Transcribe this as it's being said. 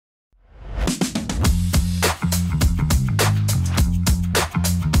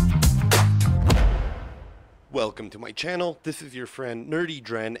welcome to my channel. This is your friend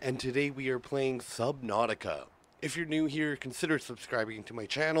NerdyDren, and today we are playing Subnautica. If you're new here, consider subscribing to my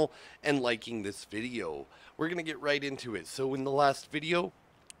channel and liking this video. We're gonna get right into it. So in the last video,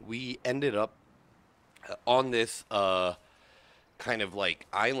 we ended up on this kind of like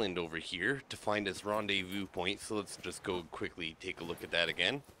island over here to find this rendezvous point. So let's just go quickly take a look at that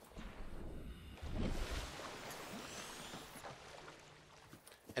again.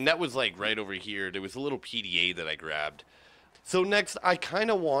 And that was like right over here. There was a little PDA that I grabbed. So next, I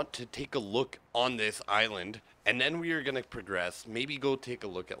kind of want to take a look on this island, and then we are going to progress. Maybe go take a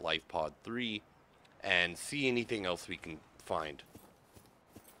look at Life Pod 3 and see anything else we can find.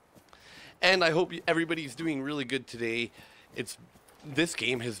 And I hope everybody's doing really good today. This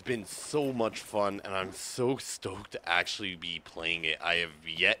game has been so much fun, and I'm so stoked to actually be playing it. I have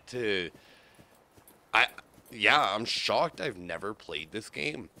yet to... Yeah, I'm shocked I've never played this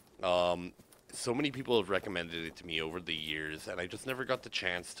game. So many people have recommended it to me over the years, and I just never got the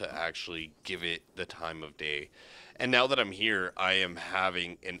chance to actually give it the time of day. And now that I'm here, I am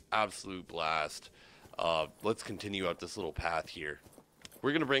having an absolute blast. Let's continue out this little path here.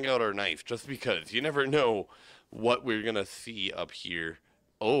 We're going to bring out our knife, just because you never know what we're going to see up here.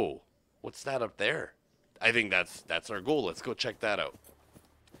 Oh, what's that up there? I think that's our goal. Let's go check that out.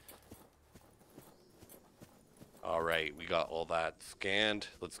 Alright, we got all that scanned.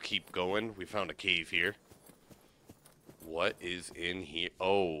 Let's keep going. We found a cave here. What is in here?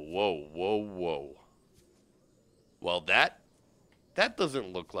 Oh, whoa, whoa, whoa. Well, that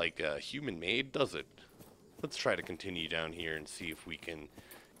doesn't look like a human-made, does it? Let's try to continue down here and see if we can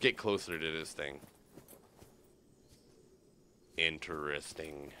get closer to this thing.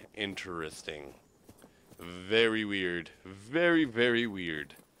 Interesting. Interesting. Very weird. Very, very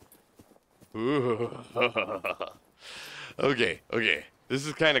weird. Okay. This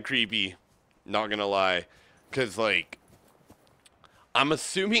is kind of creepy, not gonna lie, because, like, I'm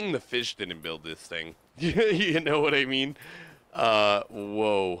assuming the fish didn't build this thing. You know what I mean?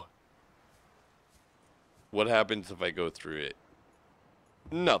 Whoa. What happens if I go through it?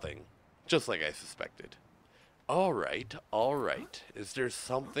 Nothing. Just like I suspected. Alright. Is there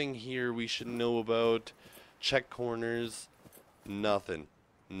something here we should know about? Check corners. Nothing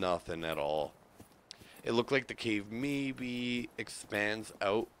at all. It looked like the cave maybe expands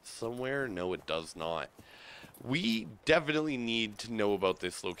out somewhere. No, it does not. We definitely need to know about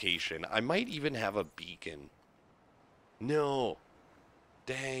this location. I might even have a beacon. No.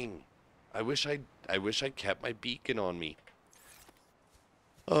 Dang. I wish I kept my beacon on me.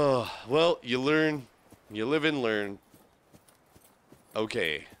 Oh, well, you learn. You live and learn.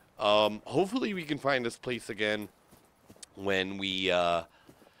 Okay. Hopefully we can find this place again when we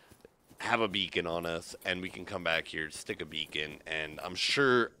have a beacon on us, and we can come back here, stick a beacon, and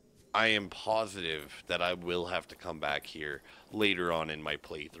I am positive that I will have to come back here later on in my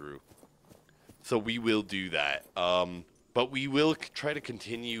playthrough. So we will do that. But we will try to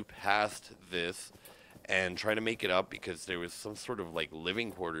continue past this and try to make it up, because there was some sort of like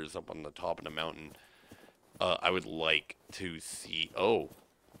living quarters up on the top of the mountain. I would like to see... Oh,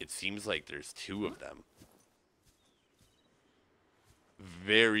 it seems like there's two of them.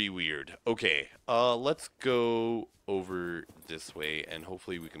 Very weird. Okay, let's go over this way, and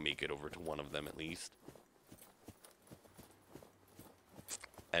hopefully we can make it over to one of them at least.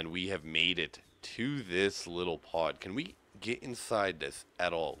 And we have made it to this little pod. Can we get inside this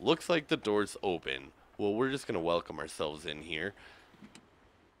at all? Looks like the door's open. Well, we're just going to welcome ourselves in here.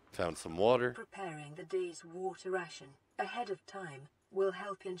 Found some water. Preparing the day's water ration ahead of time will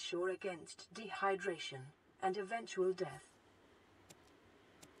help ensure against dehydration and eventual death.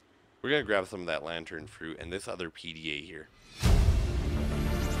 We're going to grab some of that lantern fruit and this other PDA here.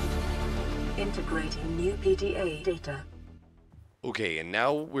 Integrating new PDA data. Okay, and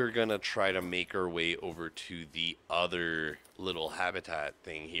now we're going to try to make our way over to the other little habitat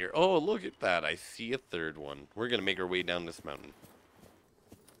thing here. Oh, look at that. I see a third one. We're going to make our way down this mountain.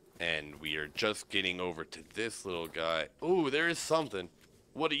 And we are just getting over to this little guy. Oh, there is something.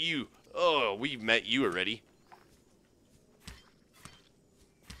 What are you? Oh, we've met you already.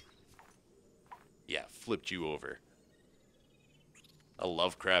 Yeah, flipped you over. I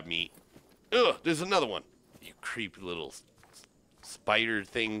love crab meat. Ugh, there's another one. You creepy little spider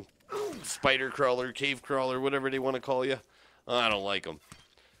thing. Spider crawler, cave crawler, whatever they want to call you. I don't like them.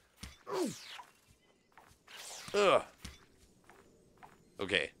 Ugh.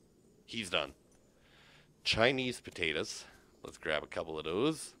 Okay, he's done. Chinese potatoes. Let's grab a couple of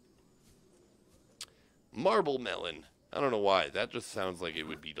those. Marble melon. I don't know why. That just sounds like it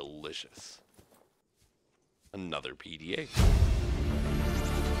would be delicious. Another PDA.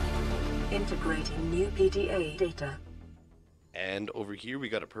 Integrating new PDA data. And over here we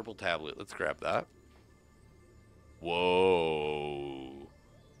got a purple tablet. Let's grab that. Whoa.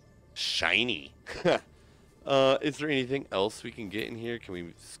 Shiny. Is there anything else we can get in here? Can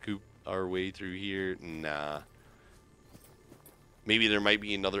we scoop our way through here? Nah. Maybe there might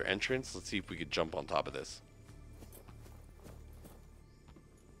be another entrance. Let's see if we could jump on top of this.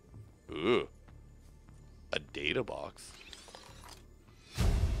 Ooh. A data box.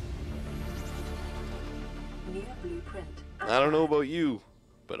 New blueprint. I don't know about you,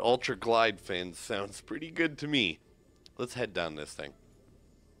 but Ultra Glide fins sounds pretty good to me. Let's head down this thing.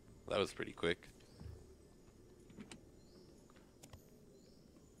 That was pretty quick.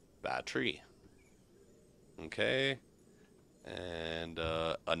 Battery. Okay. And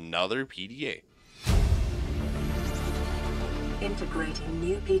another PDA. Integrating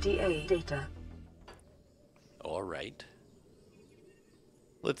new PDA data. Alright.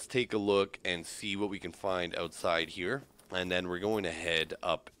 Let's take a look and see what we can find outside here. And then we're going to head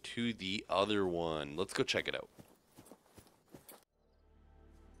up to the other one. Let's go check it out.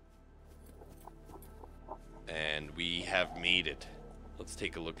 And we have made it. Let's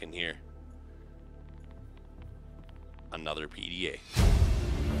take a look in here. Another PDA.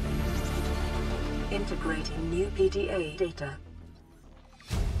 Integrating new PDA data.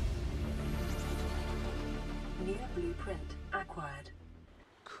 New blueprint acquired.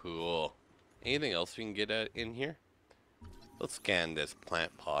 Cool. Anything else we can get at in here? Let's scan this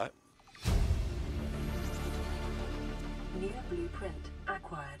plant pot. New blueprint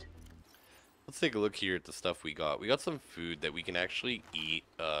acquired. Let's take a look here at the stuff we got. We got some food that we can actually eat,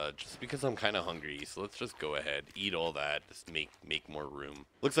 just because I'm kind of hungry. So let's just go ahead, eat all that, just make more room.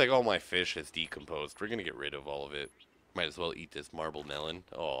 Looks like all my fish has decomposed. We're gonna get rid of all of it. Might as well eat this marble melon.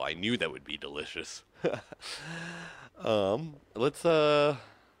 Oh, I knew that would be delicious.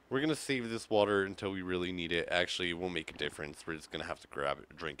 We're gonna save this water until we really need it. Actually, it won't make a difference. We're just gonna have to grab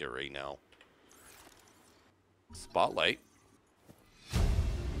it, drink it right now. Spotlight.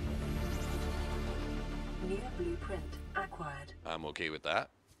 New blueprint acquired. I'm okay with that.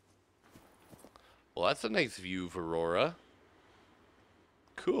 Well, that's a nice view of Aurora.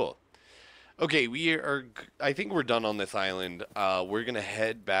 Cool. Okay, I think we're done on this island. We're gonna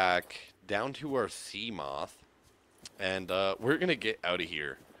head back down to our sea moth, and we're gonna get out of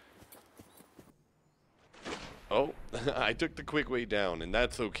here. Oh, I took the quick way down, and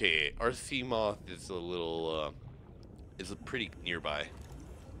that's okay. Our sea moth is a little, is pretty nearby.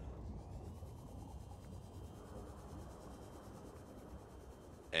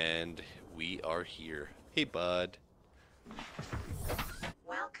 And we are here. Hey, bud.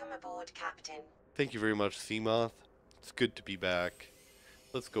 Welcome aboard, Captain. Thank you very much, Seamoth. It's good to be back.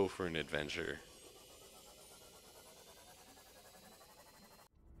 Let's go for an adventure.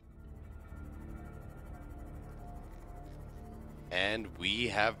 And we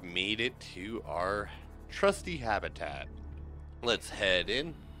have made it to our trusty habitat. Let's head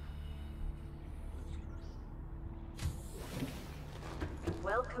in.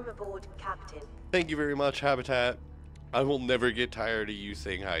 Welcome aboard, Captain. Thank you very much, Habitat. I will never get tired of you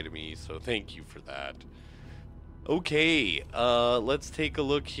saying hi to me, so thank you for that. Okay, let's take a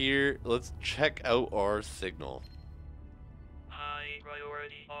look here. Let's check out our signal. High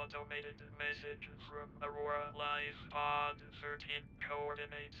priority automated message from Aurora Live Pod 13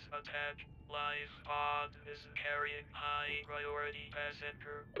 coordinates attached. Live Pod is carrying high priority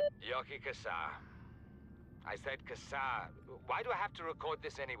passenger. Yoki Kasa. I said Kasa. Why do I have to record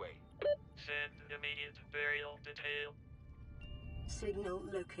this anyway? Send immediate burial detail. Signal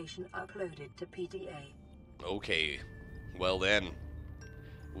location uploaded to PDA. Okay, well then,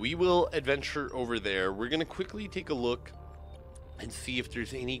 we will adventure over there. We're gonna quickly take a look and see if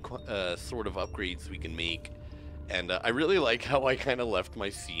there's any sort of upgrades we can make. And I really like how I kind of left my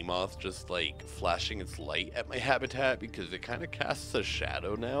Seamoth just like flashing its light at my habitat, because it kind of casts a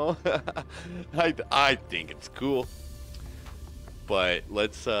shadow now. I think it's cool. But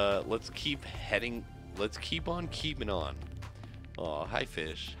let's keep heading. Let's keep on keeping on. Oh, hi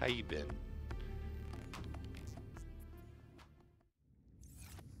fish. How you been?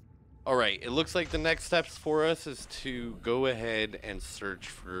 Alright, it looks like the next steps for us is to go ahead and search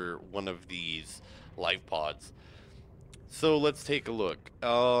for one of these life pods. So let's take a look.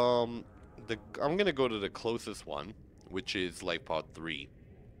 I'm gonna go to the closest one, which is life pod 3.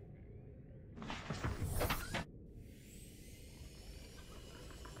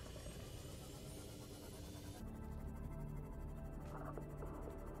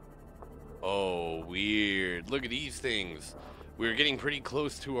 Oh, weird. Look at these things. We're getting pretty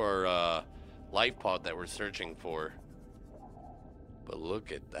close to our life pod that we're searching for. But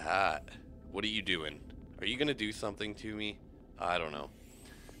look at that. What are you doing? Are you gonna do something to me? I don't know.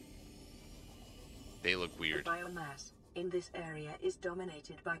 They look weird. The biomass in this area is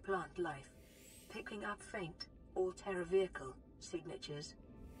dominated by plant life, picking up faint Altera vehicle signatures.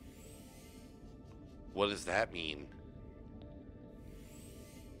 What does that mean?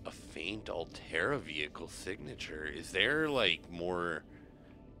 A faint Altera vehicle signature? Is there like more...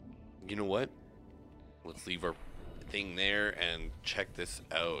 You know what? Let's leave our thing there and check this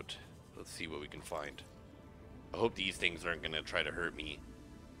out. Let's see what we can find. I hope these things aren't gonna try to hurt me.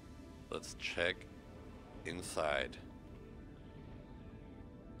 Let's check inside.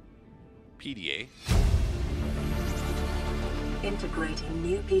 PDA. Integrating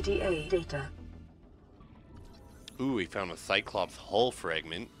new PDA data. Ooh, we found a Cyclops hull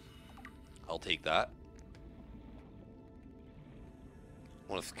fragment. I'll take that.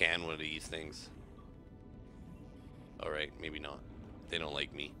 I want to scan one of these things. Alright, maybe not. They don't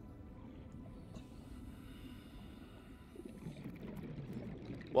like me.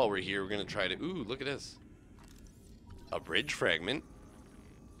 While we're here, we're going to try to... Ooh, look at this. A bridge fragment.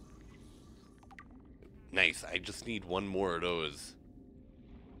 Nice. I just need one more of those.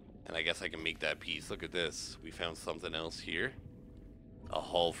 And I guess I can make that piece. Look at this. We found something else here. A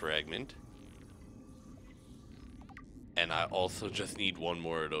hull fragment. And I also just need one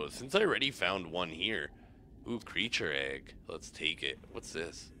more of those. Since I already found one here. Ooh, creature egg. Let's take it. What's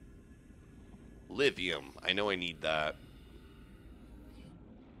this? Lithium. I know I need that.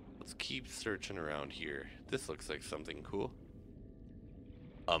 Let's keep searching around here. This looks like something cool.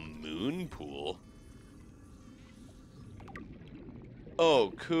 A moon pool?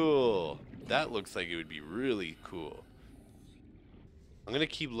 Oh, cool. That looks like it would be really cool. I'm gonna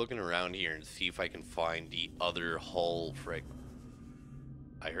keep looking around here and see if I can find the other hull frag.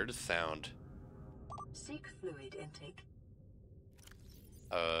 I heard a sound. Seek fluid intake.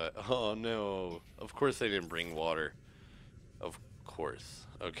 Oh no. Of course I didn't bring water. Of course.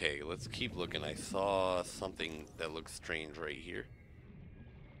 Okay, let's keep looking. I saw something that looks strange right here.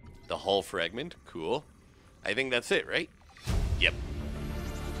 The hull fragment. Cool. I think that's it, right? Yep.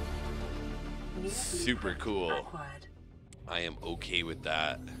 Super cool. Acquired. I am okay with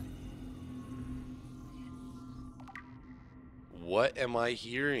that. What am I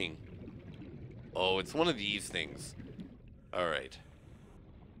hearing? Oh, it's one of these things. Alright.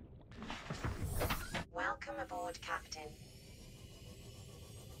 Welcome aboard, Captain.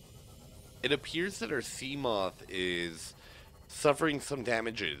 It appears that our sea moth is suffering some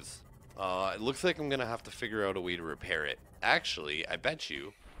damages. It looks like I'm gonna have to figure out a way to repair it. Actually, I bet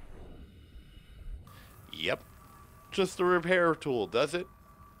you. Yep. Just a repair tool, does it?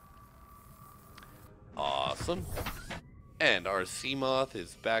 Awesome. And our sea moth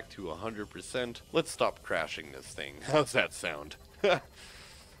is back to 100%. Let's stop crashing this thing. How's that sound?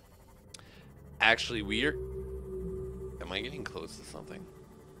 Actually, we're... Am I getting close to something?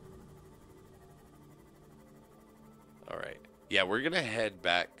 Alright. Yeah, we're gonna head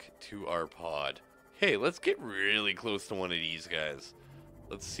back to our pod. Hey, let's get really close to one of these guys.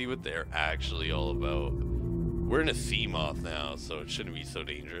 Let's see what they're actually all about. We're in a sea moth now, so it shouldn't be so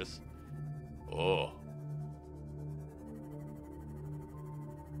dangerous. Oh.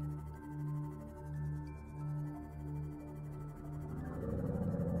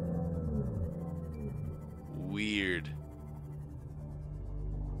 Weird.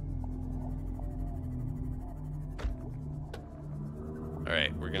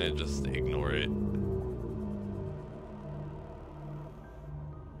 Alright, we're gonna just ignore it.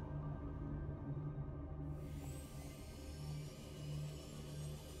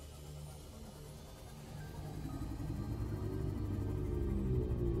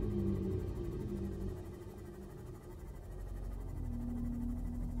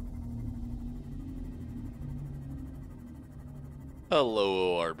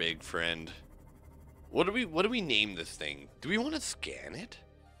 Hello, our big friend. What do we name this thing? Do we want to scan it?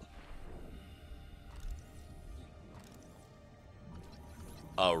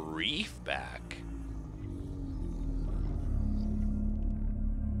 A reefback.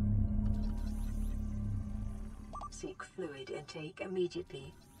 Seek fluid intake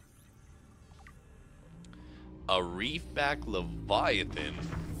immediately. A reefback leviathan.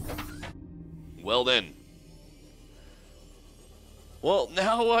 Well then. Well,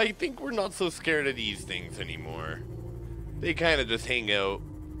 now I think we're not so scared of these things anymore. They kind of just hang out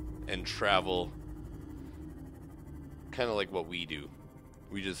and travel. Kind of like what we do.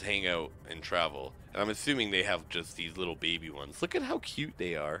 We just hang out and travel. And I'm assuming they have just these little baby ones. Look at how cute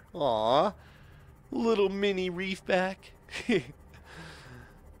they are. Aww. Little mini reefback.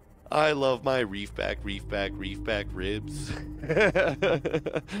 I love my reef back ribs.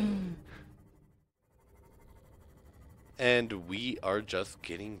 And we are just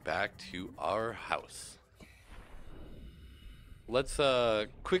getting back to our house. Let's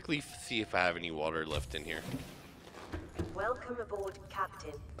quickly see if I have any water left in here. Welcome aboard,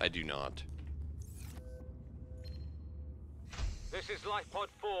 Captain. I do not. This is Lifepod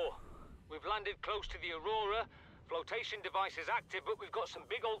 4. We've landed close to the Aurora. Flotation device is active, but we've got some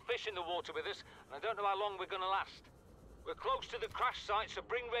big old fish in the water with us, and I don't know how long we're gonna last. We're close to the crash site, so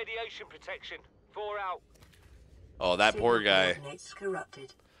bring radiation protection. 4 out. Oh, that poor guy. Coordinates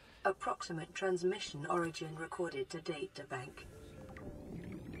corrupted. Approximate transmission origin recorded to data bank.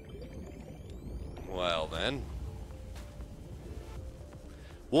 Well then.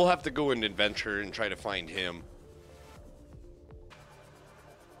 We'll have to go and adventure and try to find him.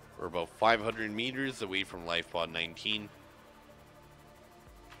 We're about 500 meters away from Lifepod 19.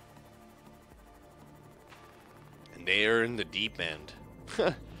 And they are in the deep end.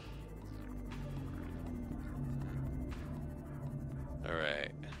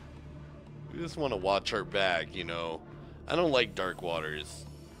 Alright. We just want to watch our back, you know. I don't like dark waters.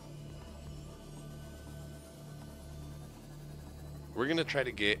 We're gonna try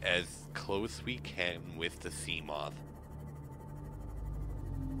to get as close we can with the sea moth.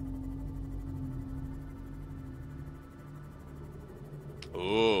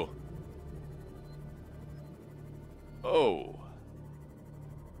 Oh. Oh.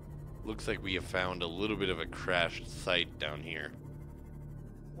 Looks like we have found a little bit of a crashed site down here.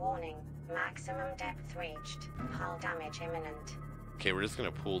 Warning, maximum depth reached. Hull damage imminent. Okay, we're just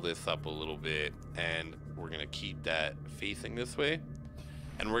gonna pull this up a little bit and we're gonna keep that facing this way.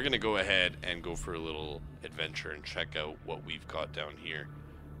 And we're gonna go ahead and go for a little adventure and check out what we've got down here.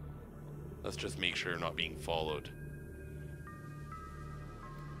 Let's just make sure we're not being followed.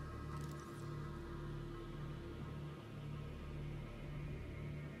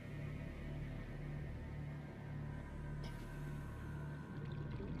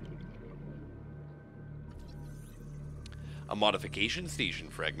 A modification station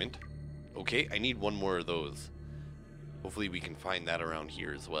fragment. Okay, I need one more of those. Hopefully we can find that around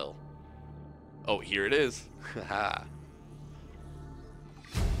here as well. Oh, here it is. Haha.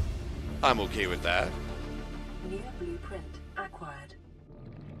 I'm okay with that. Near blueprint acquired.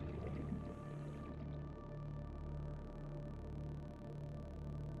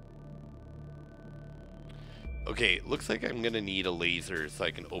 Okay, looks like I'm gonna need a laser so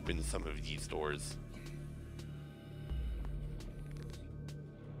I can open some of these doors.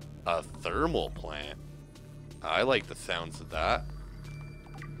 A thermal plant. I like the sounds of that.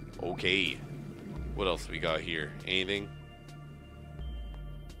 Okay. What else we got here? Anything?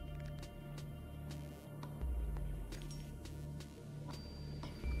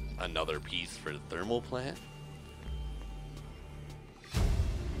 Another piece for the thermal plant.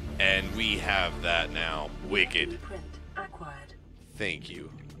 And we have that now. Wicked. Blueprint acquired. Thank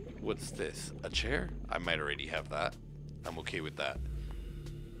you. What's this? A chair? I might already have that. I'm okay with that.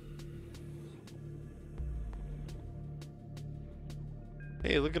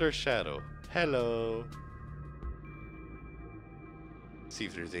 Hey, look at our shadow. Hello. See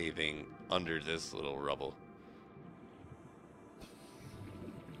if there's anything under this little rubble.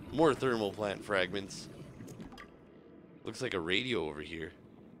 More thermal plant fragments. Looks like a radio over here.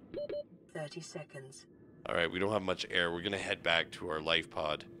 30 seconds. Alright, we don't have much air. We're gonna head back to our life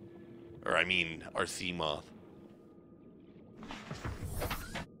pod. Or I mean, our sea moth.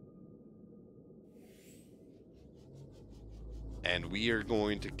 And we are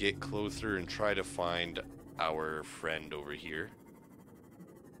going to get closer and try to find our friend over here.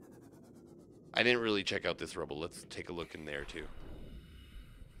 I didn't really check out this rubble. Let's take a look in there too.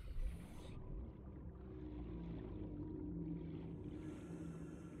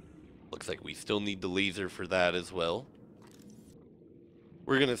 Looks like we still need the laser for that as well.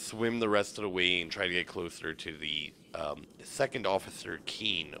 We're going to swim the rest of the way and try to get closer to the second officer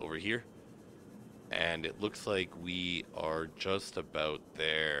Keen over here. And it looks like we are just about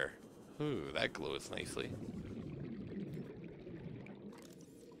there. Ooh, that glows nicely.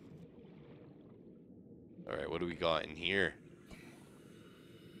 Alright, what do we got in here?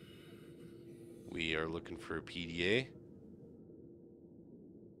 We are looking for a PDA.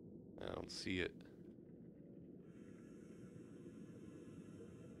 I don't see it.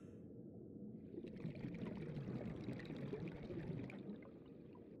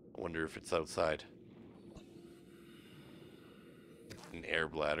 I wonder if it's outside. An air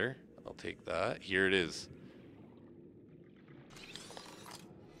bladder. I'll take that. Here it is.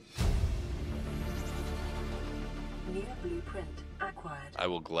 Near blueprint acquired. acquired. I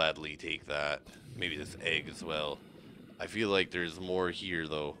will gladly take that. Maybe this egg as well. I feel like there's more here,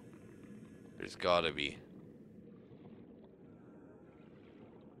 though. There's gotta be.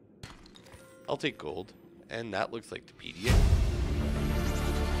 I'll take gold. And that looks like the PDA.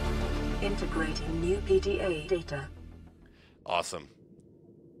 Integrating new PDA data. Awesome.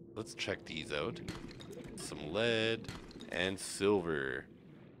 Let's check these out. Some lead and silver.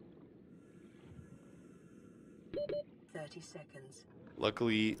 30 seconds.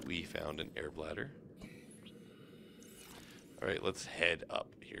 Luckily, we found an air bladder. Alright, let's head up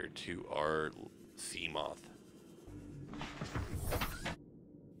here to our sea moth.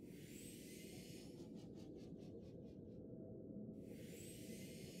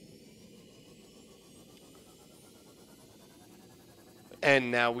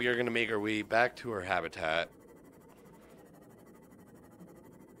 And now we are going to make our way back to our habitat.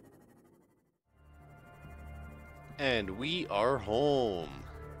 And we are home.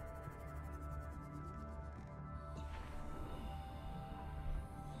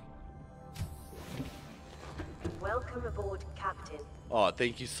 Welcome aboard, Captain. Oh,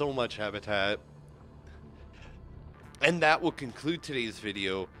 thank you so much, Habitat. And that will conclude today's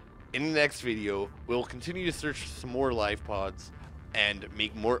video. In the next video, we'll continue to search for some more life pods and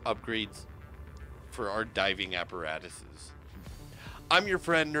make more upgrades for our diving apparatuses. I'm your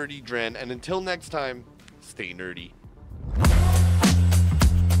friend NerdyDren, and until next time, stay nerdy.